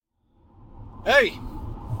Hey,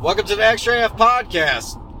 welcome to the X-Ray F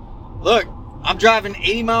podcast. Look, I'm driving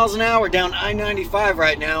 80 miles an hour down I-95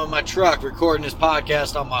 right now in my truck recording this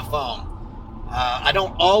podcast on my phone. I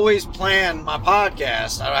don't always plan my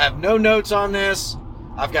podcast. I have no notes on this.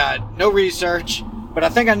 I've got no research, but I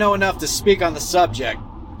think I know enough to speak on the subject.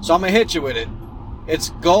 So I'm going to hit you with it. It's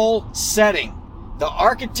goal setting. The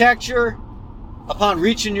architecture upon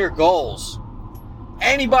reaching your goals.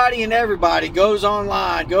 Anybody and everybody goes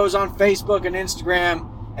online, goes on Facebook and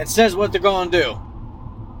Instagram and says what they're going to do.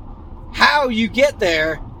 How you get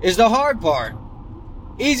there is the hard part.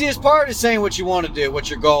 Easiest part is saying what you want to do, what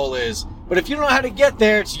your goal is. But if you don't know how to get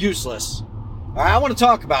there, it's useless. All right, I want to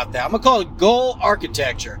talk about that. I'm going to call it goal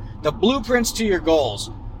architecture, the blueprints to your goals.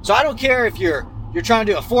 So I don't care if you're trying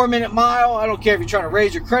to do a 4-minute mile. I don't care if you're trying to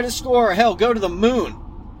raise your credit score or hell, go to the moon.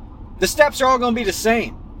 The steps are all going to be the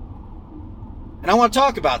same. And I want to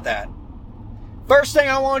talk about that. First thing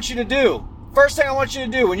I want you to do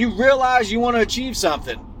when you realize you want to achieve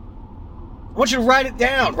something, I want you to write it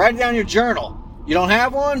down. Write it down in your journal. You don't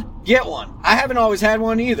have one? Get one. I haven't always had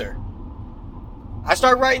one either. I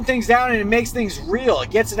start writing things down and it makes things real. It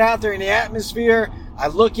gets it out there in the atmosphere. I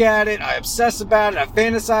look at it. I obsess about it. I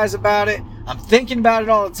fantasize about it. I'm thinking about it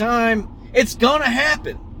all the time. It's going to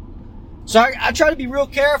happen. So I try to be real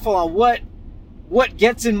careful on what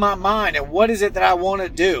gets in my mind and what is it that I want to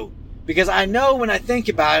do. Because I know when I think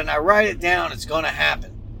about it and I write it down, it's going to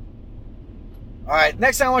happen. All right,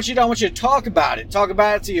 next thing I want you to talk about it. Talk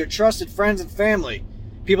about it to your trusted friends and family.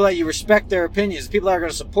 People that you respect their opinions. People that are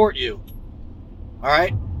going to support you. All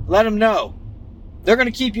right, let them know. They're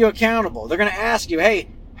going to keep you accountable. They're going to ask you, hey,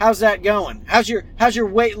 how's that going? How's your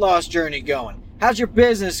weight loss journey going? How's your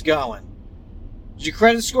business going? Is your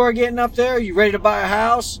credit score getting up there? Are you ready to buy a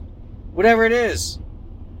house? Whatever it is,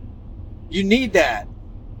 you need that.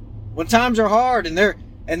 When times are hard and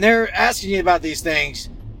they're asking you about these things,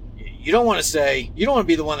 you don't want to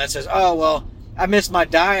be the one that says, oh, well, I missed my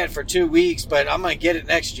diet for 2 weeks, but I'm going to get it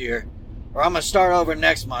next year, or I'm going to start over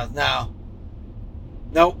next month. No.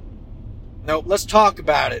 Nope. Let's talk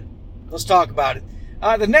about it.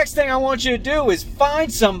 The next thing I want you to do is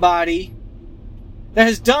find somebody that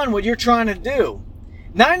has done what you're trying to do.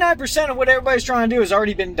 99% of what everybody's trying to do has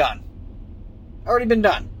already been done.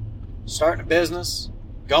 Starting a business,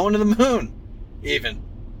 going to the moon, even.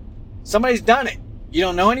 Somebody's done it. You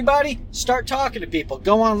don't know anybody? Start talking to people.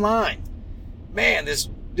 Go online. Man, this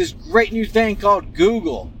great new thing called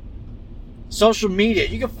Google. Social media.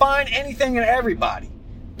 You can find anything and everybody.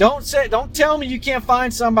 Don't tell me you can't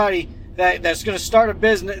find somebody that's going to start a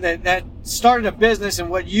business that started a business and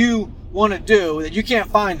what you want to do, that you can't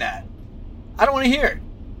find that. I don't want to hear it.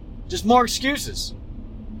 Just more excuses.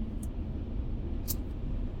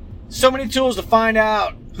 So many tools to find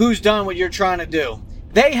out who's done what you're trying to do.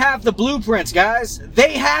 They have the blueprints, guys.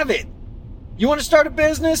 They have it. You want to start a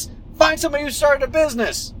business? Find somebody who started a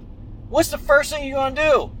business. What's the first thing you're going to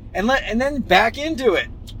do? And then back into it.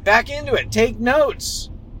 Take notes.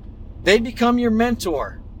 They become your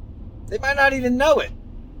mentor. They might not even know it.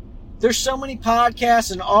 There's so many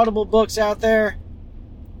podcasts and Audible books out there.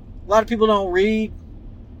 A lot of people don't read.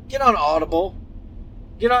 Get on Audible.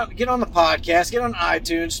 Get on the podcast. Get on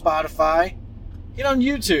iTunes, Spotify. Get on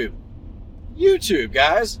YouTube. YouTube,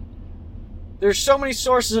 guys. There's so many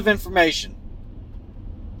sources of information.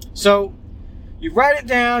 So, you write it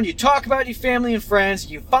down, you talk about your family and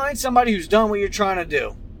friends, you find somebody who's done what you're trying to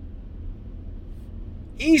do.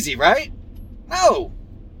 Easy, right? No.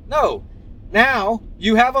 Now,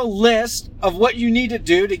 you have a list of what you need to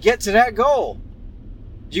do to get to that goal.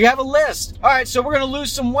 You have a list. All right, so we're going to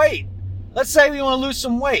lose some weight. Let's say we want to lose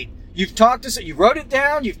some weight. You wrote it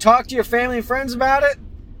down, you've talked to your family and friends about it,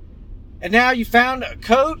 and now you found a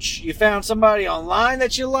coach, you found somebody online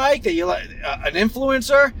that you like, an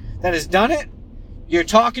influencer that has done it. You're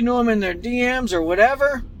talking to them in their DMs or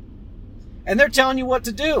whatever, and they're telling you what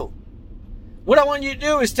to do. What I want you to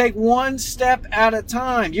do is take one step at a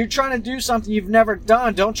time. You're trying to do something you've never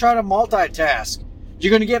done. Don't try to multitask.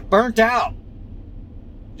 You're going to get burnt out.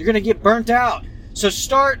 So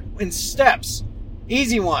start in steps.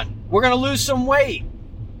 Easy one. We're going to lose some weight.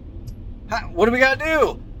 What do we got to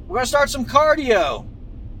do? We're going to start some cardio.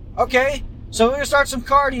 Okay, so we're going to start some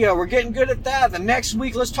cardio. We're getting good at that. The next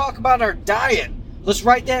week, let's talk about our diet. Let's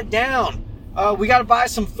write that down. We got to buy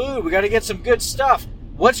some food. We got to get some good stuff.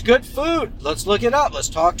 What's good food? Let's look it up. Let's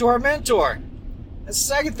talk to our mentor. That's the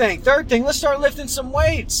second thing. Third thing, let's start lifting some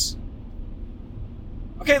weights.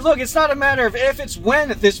 Okay, look, it's not a matter of if, it's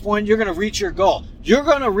when at this point you're going to reach your goal. You're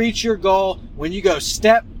going to reach your goal when you go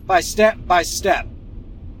step by step by step.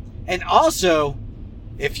 And also,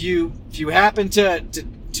 if you happen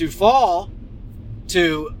to fall,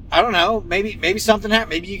 to, I don't know, maybe something happened.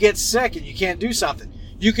 Maybe you get sick and you can't do something.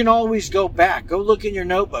 You can always go back. Go look in your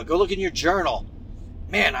notebook. Go look in your journal.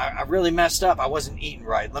 Man, I really messed up. I wasn't eating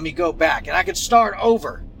right. Let me go back. And I could start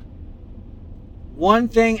over. One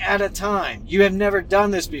thing at a time. You have never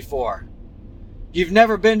done this before. You've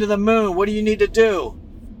never been to the moon. What do you need to do?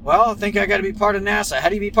 Well, I think I got to be part of NASA. How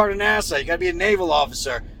do you be part of NASA? You got to be a naval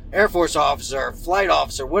officer, Air Force officer, flight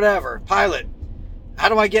officer, whatever, pilot. How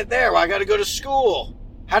do I get there? Well, I got to go to school.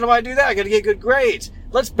 How do I do that? I got to get good grades.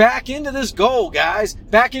 Let's back into this goal, guys.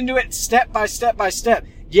 Back into it step by step by step.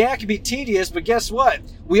 Yeah, it can be tedious, but guess what?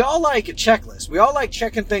 We all like a checklist. We all like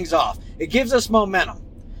checking things off. It gives us momentum.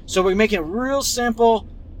 So we're making it real simple,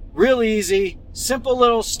 real easy, simple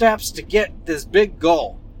little steps to get this big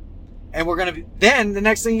goal. And we're going to then the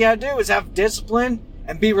next thing you got to do is have discipline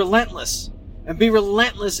and be relentless. And be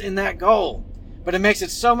relentless in that goal. But it makes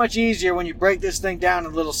it so much easier when you break this thing down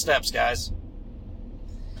in little steps, guys.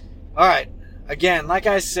 All right. Again, like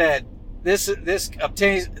I said, this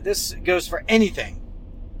goes for anything.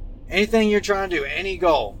 Anything you're trying to do, any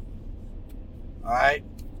goal. All right.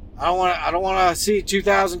 I don't want to see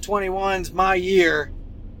 2021's my year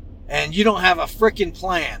and you don't have a freaking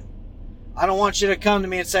plan. I don't want you to come to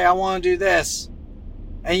me and say, I want to do this,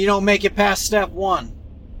 and you don't make it past step 1.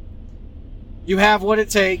 You have what it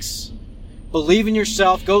takes. Believe in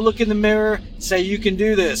yourself. Go look in the mirror. Say, you can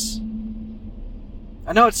do this.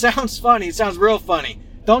 I know it sounds funny. It sounds real funny.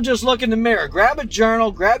 Don't just look in the mirror. Grab a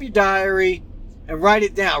journal, grab your diary, and write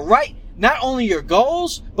it down. Write not only your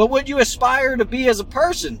goals, but what you aspire to be as a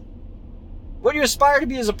person. What you aspire to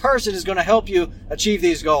be as a person is going to help you achieve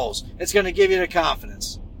these goals. It's going to give you the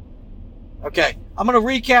confidence. Okay, I'm going to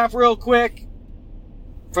recap real quick.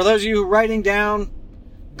 For those of you who are writing down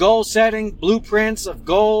goal setting, blueprints of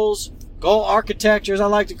goals, goal architecture, as I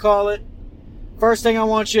like to call it. First thing I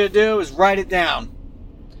want you to do is write it down.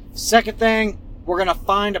 Second thing, we're going to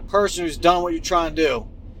find a person who's done what you're trying to do.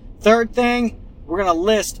 Third thing, we're going to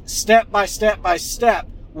list step by step by step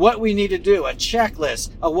what we need to do, a checklist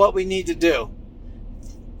of what we need to do.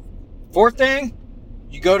 Fourth thing,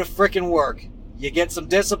 you go to frickin' work. You get some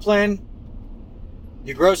discipline.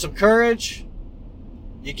 You grow some courage.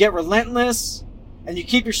 You get relentless. And you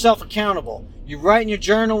keep yourself accountable. You write in your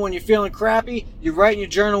journal when you're feeling crappy. You write in your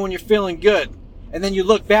journal when you're feeling good. And then you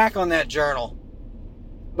look back on that journal.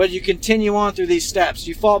 But you continue on through these steps.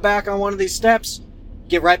 You fall back on one of these steps,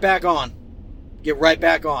 get right back on. Get right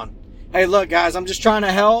back on. Hey, look, guys, I'm just trying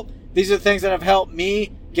to help. These are the things that have helped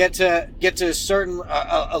me get to certain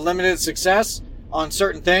a limited success on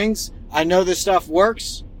certain things. I know this stuff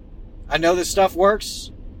works.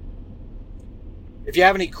 If you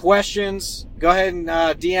have any questions, go ahead and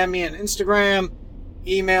DM me on Instagram,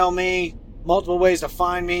 email me, multiple ways to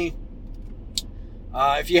find me.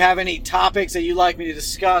 If you have any topics that you'd like me to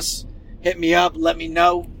discuss, hit me up, let me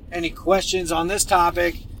know. Any questions on this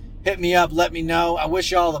topic, hit me up, let me know. I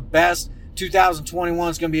wish you all the best. 2021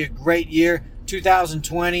 is going to be a great year.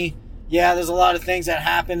 2020, yeah, there's a lot of things that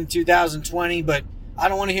happened in 2020, but I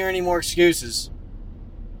don't want to hear any more excuses.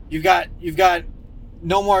 You've got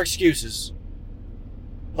no more excuses.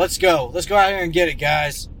 Let's go. Let's go out here and get it,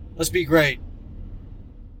 guys. Let's be great.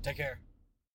 Take care.